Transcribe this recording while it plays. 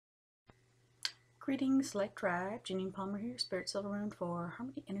Greetings, Light Tribe. Janine Palmer here, Spirit Silver Moon for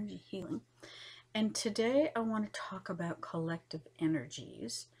Harmony Energy Healing. And today I want to talk about collective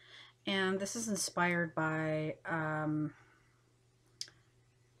energies. And this is inspired by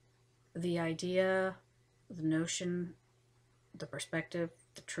the idea, the notion, the perspective,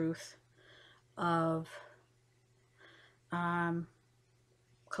 the truth of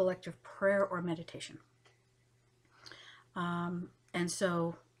collective prayer or meditation. And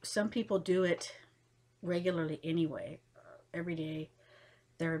so some people do it regularly anyway, every day.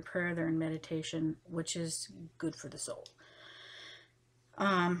 They're in prayer, they're in meditation, which is good for the soul.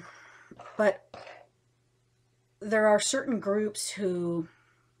 But there are certain groups who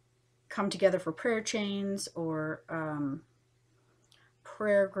come together for prayer chains or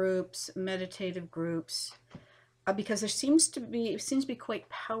prayer groups, meditative groups, because there seems to be quite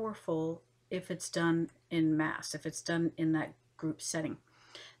powerful if it's done in mass, if it's done in that group setting.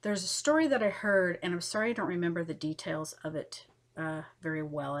 There's a story that I heard, and I'm sorry I don't remember the details of it very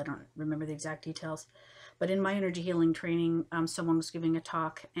well. I don't remember the exact details. But in my energy healing training, someone was giving a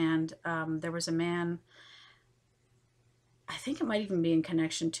talk, and there was a man, I think it might even be in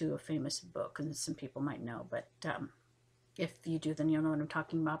connection to a famous book, and some people might know, but if you do, then you'll know what I'm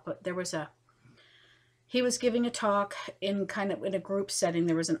talking about. But he was giving a talk in kind of in a group setting.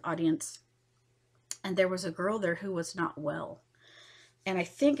 There was an audience, and there was a girl there who was not well. And I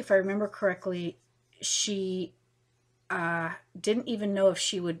think, if I remember correctly, she didn't even know if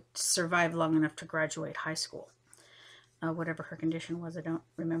she would survive long enough to graduate high school. Whatever her condition was, I don't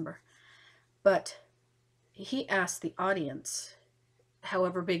remember. But he asked the audience,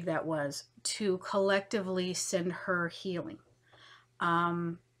 however big that was, to collectively send her healing.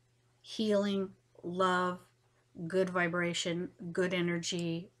 Healing, love, good vibration, good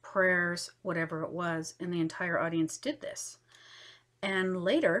energy, prayers, whatever it was. And the entire audience did this. And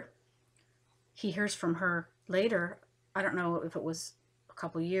later, he hears from her later, I don't know if it was a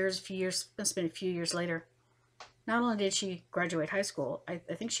couple years, a few years, must have been a few years later. Not only did she graduate high school, I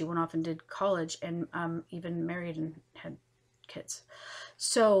think she went off and did college and even married and had kids.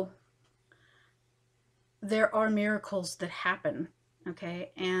 So there are miracles that happen, okay?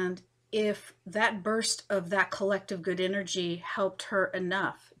 And if that burst of that collective good energy helped her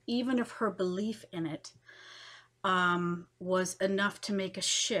enough, even if her belief in it was enough to make a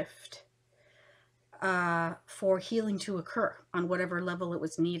shift for healing to occur on whatever level it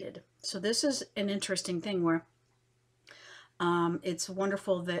was needed. So this is an interesting thing where it's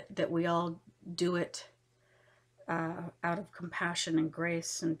wonderful that we all do it out of compassion and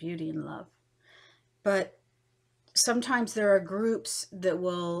grace and beauty and love. But sometimes there are groups that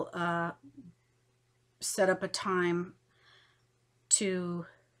will set up a time to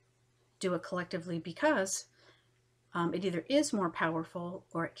do it collectively because it either is more powerful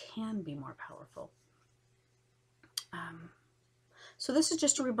or it can be more powerful. So this is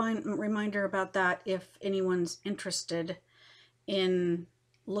just a reminder about that if anyone's interested in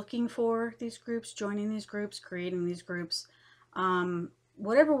looking for these groups, joining these groups, creating these groups.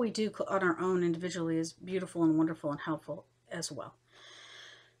 Whatever we do on our own individually is beautiful and wonderful and helpful as well.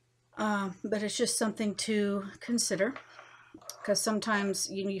 But it's just something to consider, because sometimes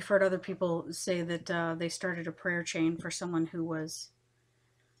you've heard other people say that they started a prayer chain for someone who was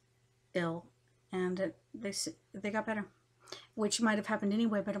ill, and they got better, which might have happened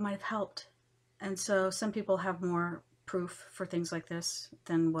anyway, but it might have helped. And so some people have more proof for things like this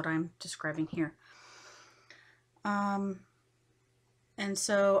than what I'm describing here. And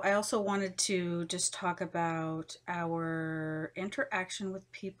so I also wanted to just talk about our interaction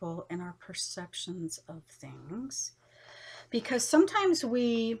with people and our perceptions of things, because sometimes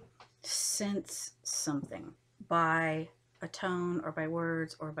we sense something by a tone or by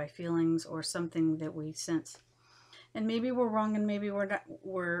words or by feelings or something that we sense, and maybe we're wrong and maybe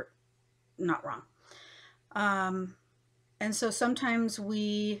we're not wrong. And so sometimes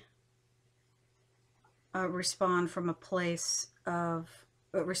we respond from a place of,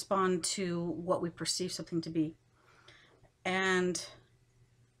 respond to what we perceive something to be. And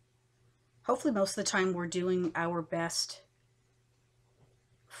hopefully most of the time we're doing our best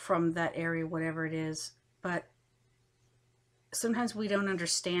from that area, whatever it is. But sometimes we don't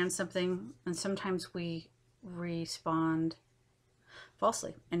understand something, and sometimes we respond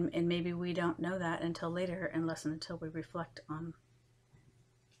falsely, and maybe we don't know that until later, until we reflect on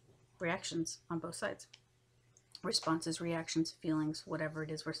reactions on both sides, responses, reactions, feelings, whatever it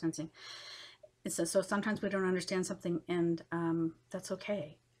is we're sensing. So sometimes we don't understand something, and that's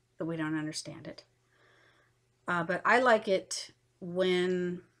okay that we don't understand it. But I like it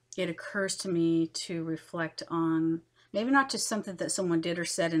when it occurs to me to reflect on Maybe not just something that someone did or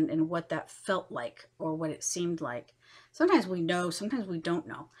said and what that felt like or what it seemed like. Sometimes we know, sometimes we don't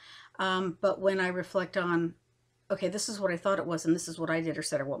know. But when I reflect on, okay, this is what I thought it was, and this is what I did or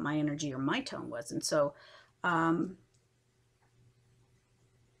said, or what my energy or my tone was. And so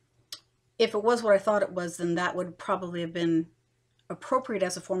if it was what I thought it was, then that would probably have been appropriate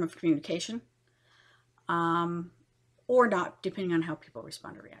as a form of communication, or not, depending on how people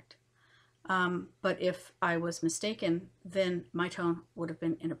respond or react. But if I was mistaken, then my tone would have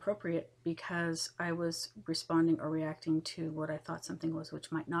been inappropriate because I was responding or reacting to what I thought something was,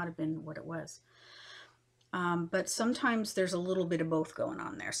 which might not have been what it was. But sometimes there's a little bit of both going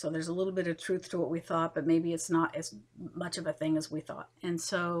on there. So there's a little bit of truth to what we thought, but maybe it's not as much of a thing as we thought. And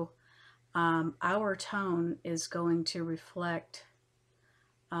so our tone is going to reflect,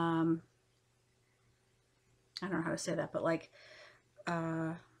 I don't know how to say that, but like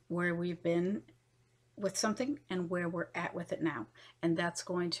where we've been with something and where we're at with it now. And that's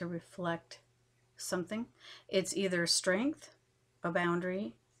going to reflect something. It's either strength, a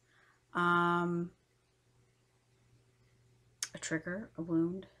boundary, a trigger, a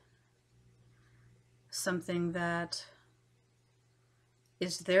wound, something that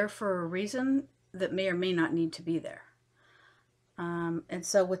is there for a reason that may or may not need to be there. And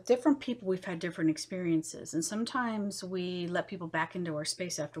so with different people, we've had different experiences. And sometimes we let people back into our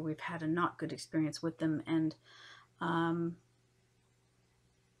space after we've had a not good experience with them. And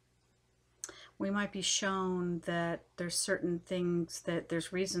we might be shown that there's certain things, that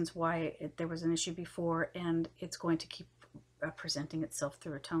there's reasons why there was an issue before, and it's going to keep presenting itself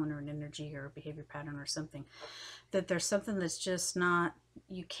through a tone or an energy or a behavior pattern or something. That there's something that's just not,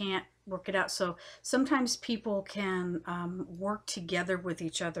 you can't work it out. So sometimes people can work together with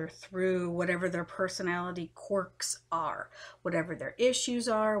each other through whatever their personality quirks are, whatever their issues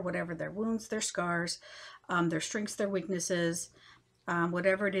are, whatever their wounds, their scars, their strengths, their weaknesses,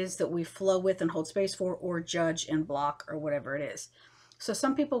 whatever it is that we flow with and hold space for, or judge and block, or whatever it is. So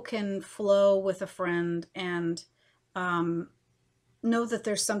some people can flow with a friend and know that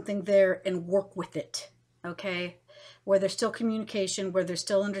there's something there and work with it, okay? Where there's still communication, where there's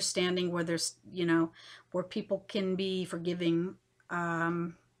still understanding, where there's, you know, where people can be forgiving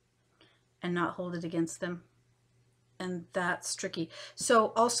and not hold it against them. And that's tricky. So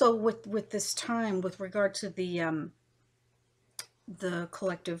also with this time, with regard to the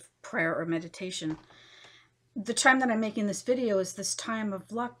collective prayer or meditation, the time that I'm making this video is this time of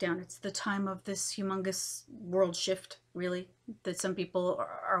lockdown. It's the time of this humongous world shift, really, that some people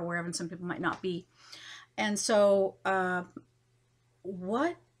are aware of and some people might not be. And so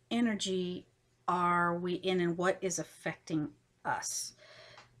what energy are we in and what is affecting us?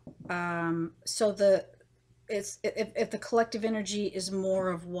 So if the collective energy is more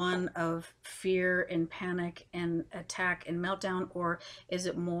of one of fear and panic and attack and meltdown, or is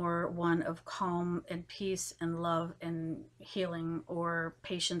it more one of calm and peace and love and healing or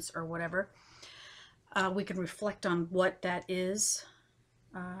patience or whatever, we can reflect on what that is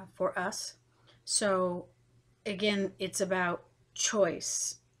for us. So again, it's about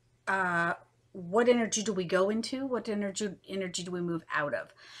choice. What energy do we go into? What energy do we move out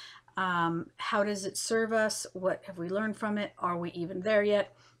of? How does it serve us? What have we learned from it? Are we even there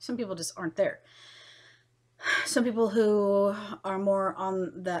yet? Some people just aren't there. Some people who are more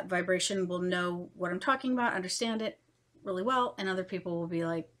on that vibration will know what I'm talking about, understand it really well, and other people will be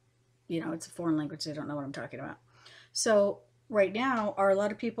like, you know, it's a foreign language, they don't know what I'm talking about. So right now, are a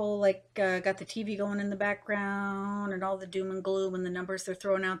lot of people like got the TV going in the background and all the doom and gloom and the numbers they're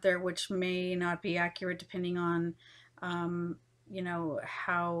throwing out there, which may not be accurate depending on, you know,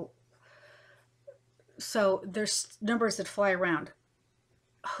 how. So there's numbers that fly around.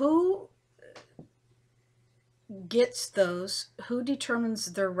 Who gets those? Who determines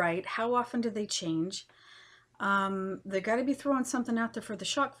they're right? How often do they change? They got to be throwing something out there for the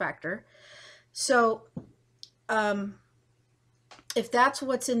shock factor. So if that's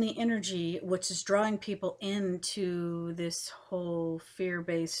what's in the energy, which is drawing people into this whole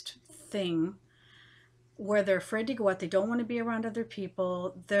fear-based thing, where they're afraid to go out, they don't want to be around other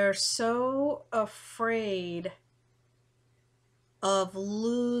people, they're so afraid of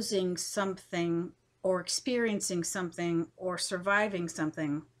losing something or experiencing something or surviving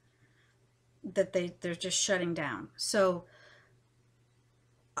something that they're just shutting down. So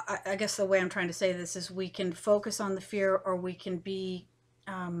I guess the way I'm trying to say this is we can focus on the fear, or we can be,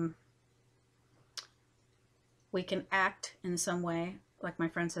 we can act in some way, like my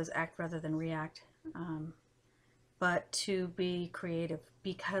friend says, act rather than react, but to be creative,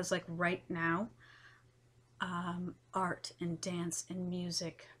 because like right now, art and dance and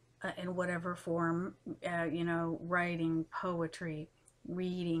music in whatever form, you know, writing, poetry,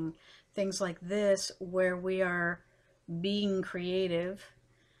 reading, things like this, where we are being creative,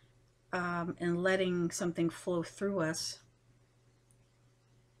 and letting something flow through us,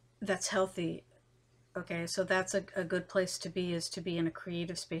 that's healthy. Okay, so that's a good place to be, is to be in a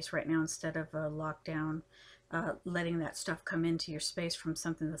creative space right now instead of a lockdown, letting that stuff come into your space from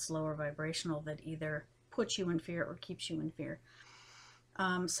something that's lower vibrational that either puts you in fear or keeps you in fear.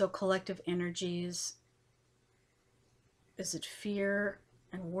 So collective energies, is it fear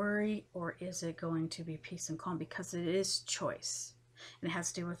and worry, or is it going to be peace and calm? Because it is choice, and it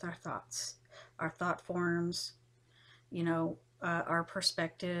has to do with our thoughts, our thought forms, you know, our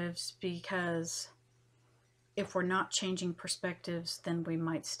perspectives, because if we're not changing perspectives, then we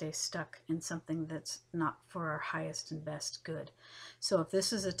might stay stuck in something that's not for our highest and best good. So if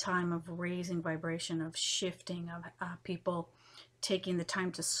this is a time of raising vibration, of shifting, of people taking the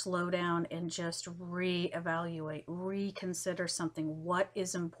time to slow down and just reevaluate, reconsider something, what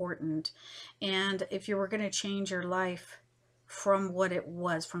is important. And if you were going to change your life from what it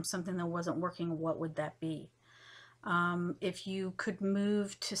was, from something that wasn't working, what would that be? If you could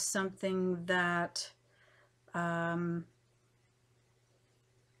move to something that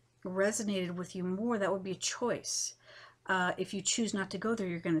resonated with you more, that would be a choice. If you choose not to go there,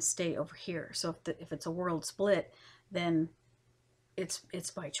 you're going to stay over here. So if it's a world split, then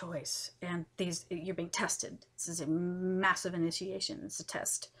it's by choice. And you're being tested. This is a massive initiation. It's a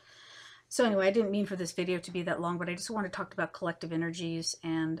test. So anyway, I didn't mean for this video to be that long, but I just want to talk about collective energies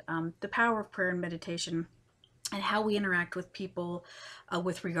and the power of prayer and meditation, and how we interact with people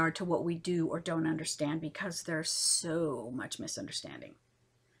with regard to what we do or don't understand, because there's so much misunderstanding.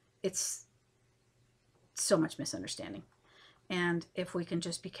 It's so much misunderstanding. And if we can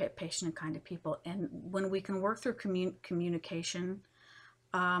just be patient and kind to people, and when we can work through communication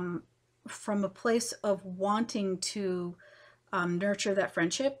from a place of wanting to nurture that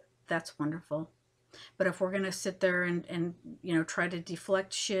friendship, that's wonderful. But if we're going to sit there and you know, try to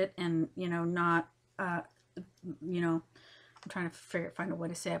deflect shit and, you know, not you know, I'm trying to find a way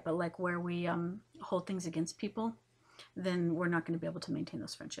to say it, but like where we hold things against people, then we're not going to be able to maintain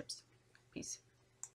those friendships. Peace.